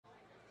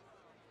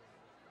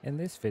In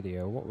this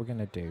video, what we're going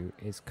to do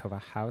is cover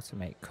how to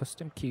make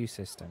custom queue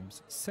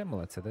systems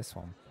similar to this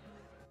one.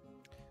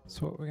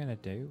 So what we're going to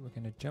do, we're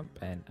going to jump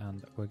in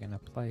and we're going to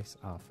place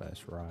our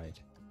first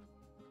ride.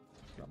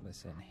 Drop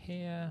this in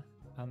here,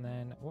 and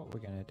then what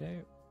we're going to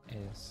do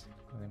is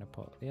we're going to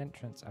put the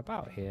entrance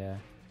about here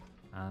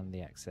and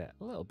the exit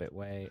a little bit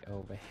way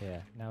over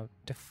here. Now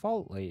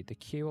defaultly the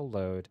queue will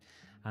load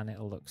and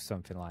it'll look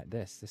something like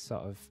this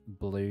sort of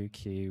blue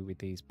queue with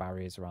these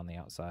barriers around the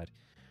outside.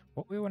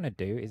 What we want to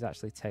do is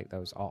actually take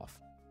those off.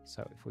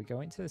 So if we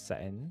go into the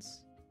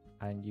settings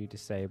and you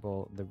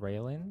disable the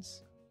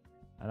railings,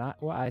 and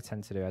what I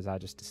tend to do is I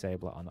just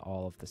disable it on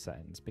all of the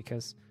settings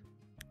because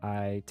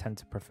I tend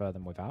to prefer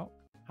them without.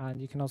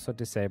 And you can also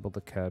disable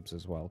the kerbs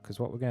as well, because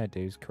what we're going to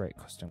do is create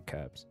custom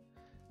kerbs.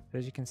 But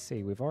as you can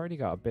see, we've already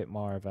got a bit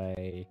more of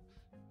a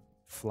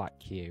flat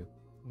queue.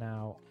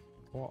 Now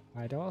what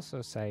I'd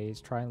also say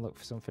is try and look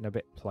for something a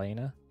bit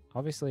plainer.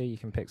 Obviously you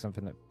can pick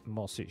something that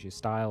more suits your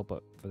style,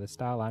 but for the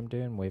style I'm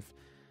doing with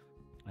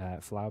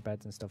flower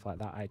beds and stuff like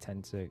that, I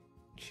tend to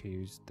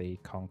choose the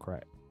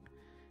concrete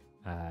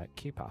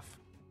queue path.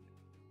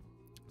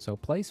 So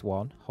place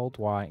one, hold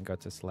Y and go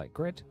to select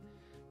grid.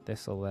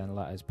 This will then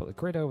let us put the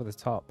grid over the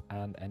top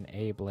and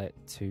enable it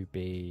to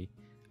be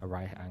a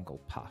right angle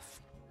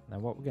path. Now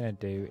what we're going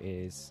to do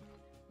is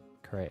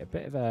create a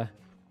bit of a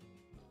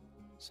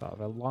sort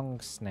of a long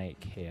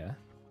snake here.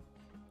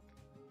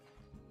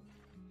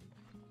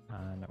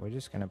 And we're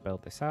just going to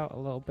build this out a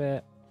little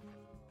bit.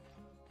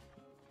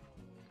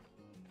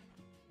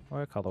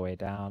 Work all the way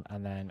down,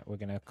 and then we're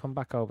going to come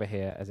back over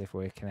here as if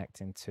we're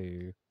connecting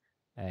to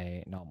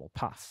a normal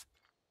path.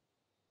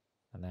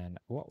 And then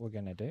what we're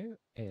going to do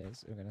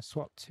is we're going to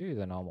swap to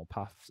the normal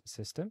path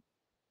system.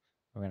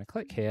 We're going to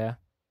click here,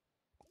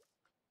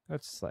 go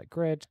to select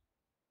grid,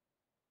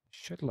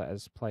 should let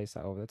us place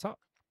that over the top.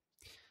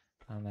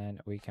 And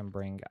then we can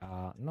bring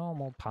our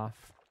normal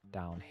path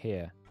down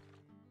here.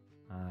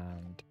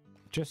 And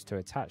just to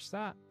attach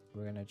that,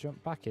 we're going to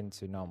jump back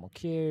into normal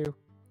queue,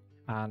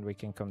 and we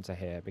can come to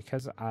here.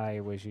 Because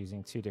I was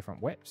using two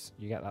different widths,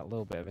 you get that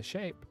little bit of a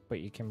shape, but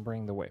you can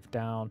bring the width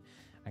down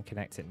and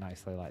connect it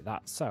nicely like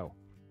that. So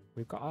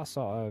we've got our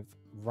sort of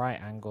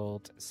right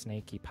angled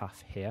snaky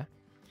path here.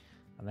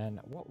 And then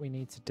what we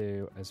need to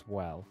do as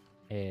well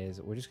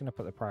is we're just going to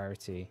put the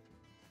priority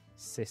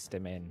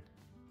system in.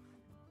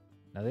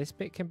 Now this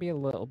bit can be a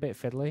little bit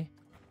fiddly,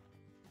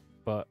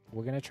 but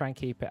we're going to try and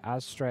keep it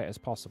as straight as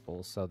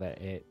possible so that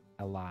it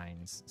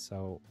aligns.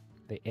 So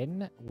the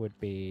in would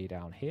be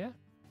down here,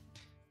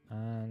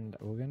 and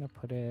we're going to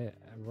put it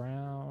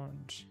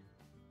around,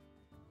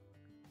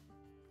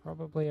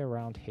 probably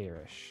around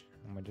here-ish.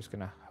 And we're just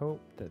going to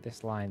hope that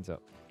this lines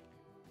up.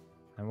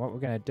 And what we're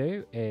going to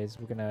do is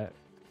we're going to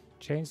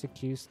change the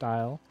queue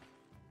style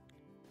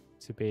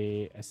to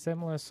be a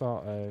similar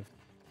sort of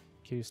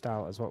queue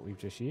style as what we've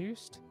just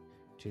used,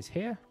 which is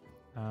here.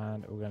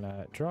 And we're going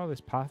to draw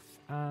this path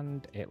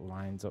and it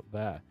lines up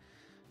there.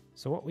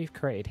 So what we've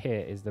created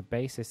here is the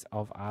basis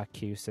of our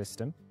queue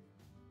system.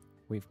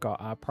 We've got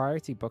our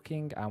priority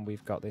booking, and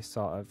we've got this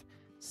sort of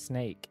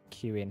snake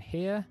queue in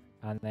here,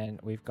 and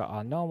then we've got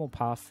our normal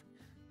path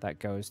that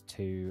goes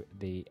to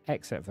the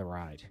exit of the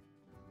ride.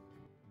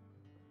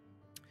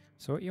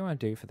 So what you want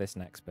to do for this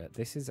next bit,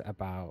 this is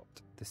about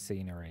the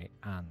scenery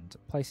and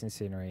placing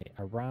scenery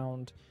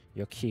around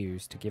your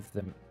queues to give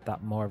them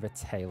that more of a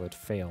tailored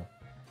feel.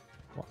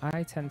 What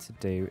I tend to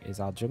do is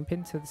I'll jump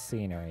into the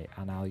scenery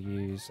and I'll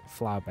use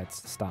flower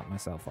beds to start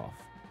myself off.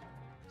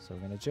 So we're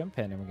going to jump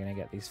in and we're going to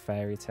get these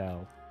fairy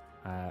tale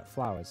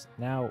flowers.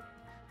 Now,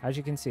 as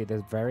you can see,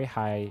 they're very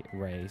high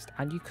raised,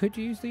 and you could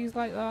use these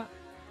like that.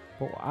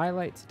 But what I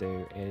like to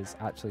do is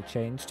actually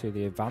change to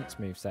the advanced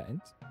move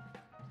settings,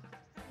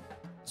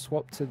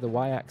 swap to the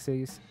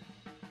y-axis,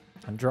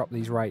 and drop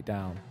these right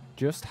down,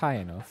 just high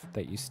enough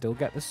that you still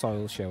get the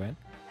soil showing,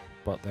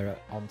 but they're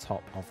on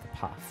top of the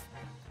path.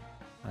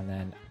 And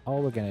then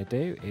all we're going to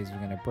do is we're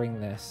going to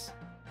bring this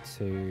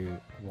to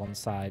one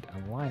side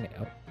and line it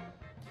up.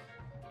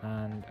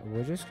 And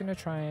we're just going to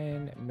try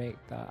and make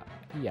that,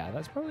 yeah,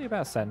 that's probably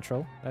about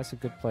central. That's a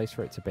good place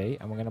for it to be.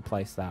 And we're going to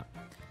place that.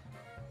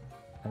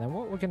 And then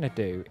what we're going to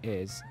do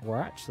is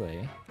we're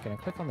actually going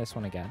to click on this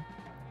one again.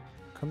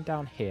 Come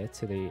down here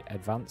to the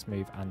advanced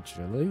move and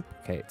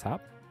duplicate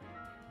tab.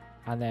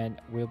 And then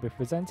we'll be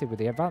presented with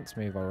the advanced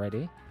move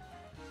already.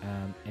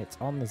 It's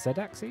on the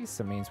Z-axis,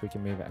 so it means we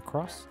can move it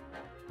across.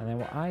 And then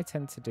what I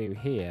tend to do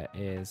here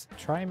is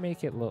try and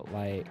make it look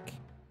like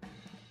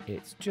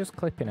it's just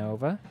clipping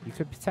over. You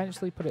could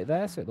potentially put it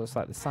there so it looks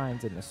like the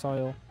sign's in the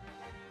soil.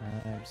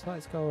 So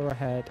let's go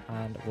ahead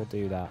and we'll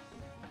do that.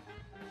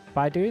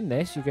 By doing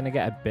this, you're going to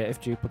get a bit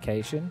of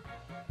duplication,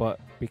 but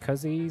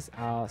because these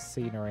are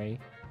scenery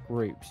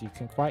groups, you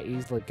can quite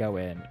easily go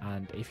in,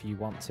 and if you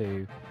want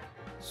to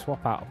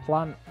swap out a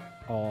plant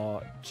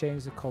or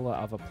change the color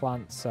of a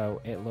plant so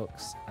it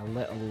looks a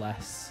little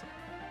less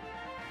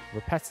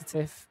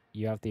repetitive,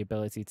 you have the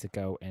ability to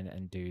go in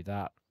and do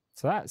that.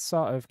 So that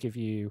sort of give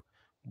you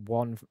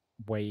one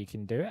way you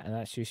can do it, and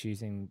that's just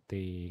using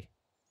the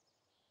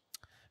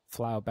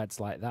flower beds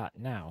like that.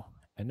 Now,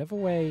 another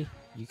way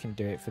you can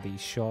do it for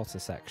these shorter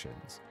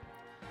sections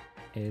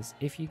is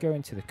if you go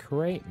into the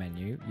create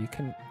menu, you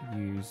can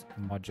use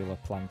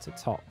modular planter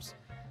tops.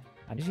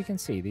 And as you can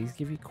see, these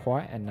give you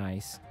quite a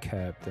nice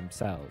curb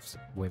themselves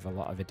with a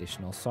lot of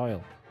additional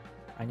soil.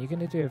 And you're going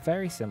to do a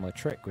very similar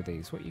trick with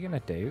these. What you're going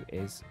to do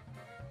is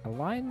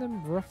align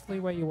them roughly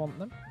where you want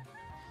them,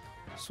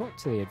 swap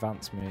to the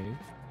advanced move,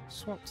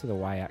 swap to the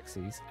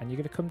y-axis, and you're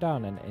going to come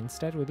down, and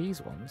instead with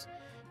these ones,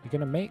 you're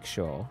going to make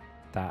sure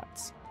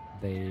that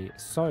the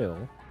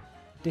soil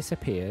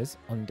disappears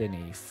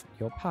underneath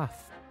your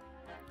path.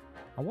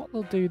 And what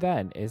they'll do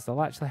then is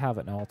they'll actually have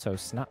an auto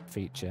snap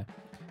feature.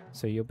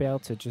 So you'll be able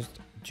to just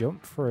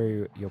jump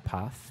through your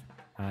path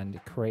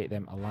and create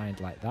them aligned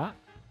like that.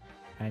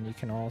 And you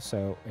can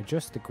also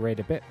adjust the grid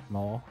a bit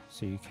more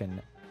so you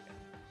can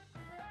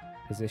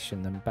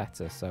position them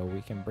better. So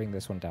we can bring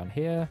this one down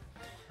here.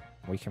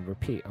 We can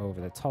repeat over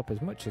the top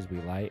as much as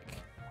we like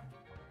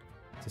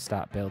to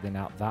start building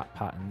out that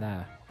pattern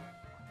there.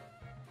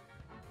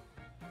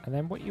 And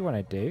then what you want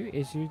to do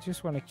is you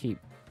just want to keep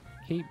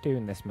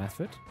doing this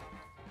method.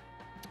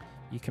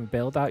 You can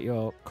build out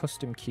your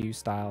custom queue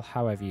style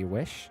however you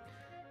wish.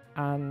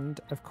 And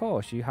of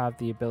course, you have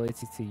the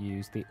ability to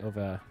use the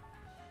other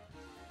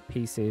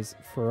pieces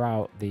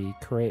throughout the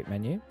create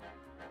menu.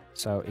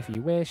 So if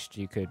you wished,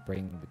 you could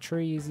bring the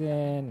trees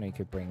in, or you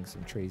could bring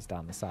some trees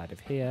down the side of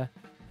here.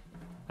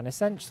 And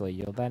essentially,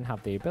 you'll then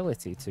have the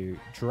ability to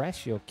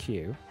dress your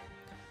queue,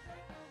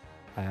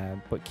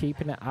 but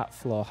keeping it at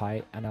floor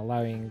height and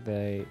allowing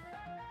the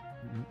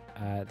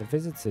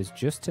visitors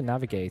just to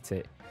navigate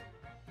it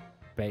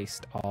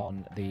based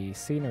on the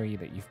scenery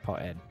that you've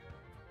put in.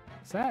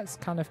 So that's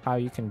kind of how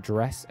you can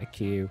dress a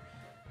queue,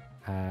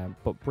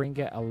 but bring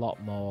it a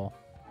lot more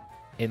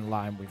in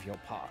line with your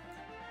park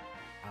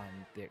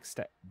and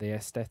the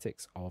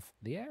aesthetics of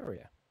the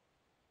area.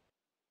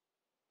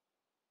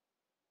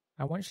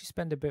 And once you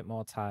spend a bit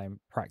more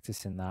time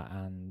practicing that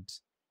and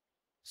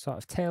sort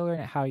of tailoring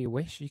it how you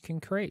wish, you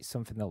can create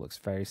something that looks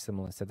very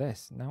similar to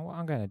this. Now what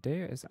I'm going to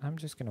do is I'm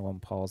just going to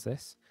unpause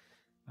this.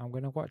 I'm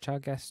going to watch our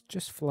guests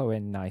just flow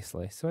in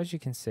nicely. So as you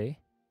can see,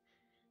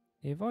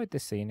 they avoid the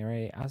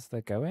scenery as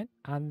they're going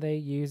and they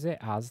use it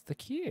as the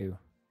queue.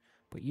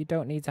 But you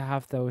don't need to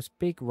have those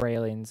big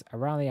railings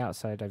around the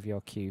outside of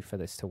your queue for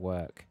this to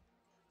work.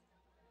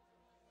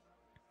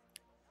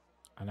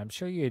 And I'm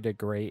sure you'd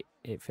agree,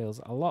 it feels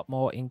a lot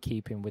more in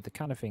keeping with the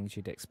kind of things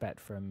you'd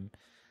expect from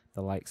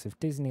the likes of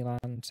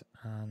Disneyland.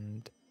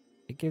 And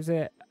it gives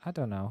it, I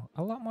don't know,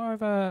 a lot more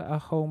of a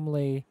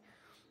homely,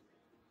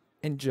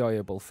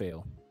 enjoyable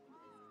feel.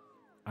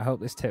 I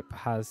hope this tip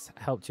has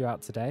helped you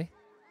out today,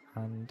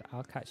 and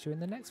I'll catch you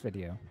in the next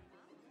video.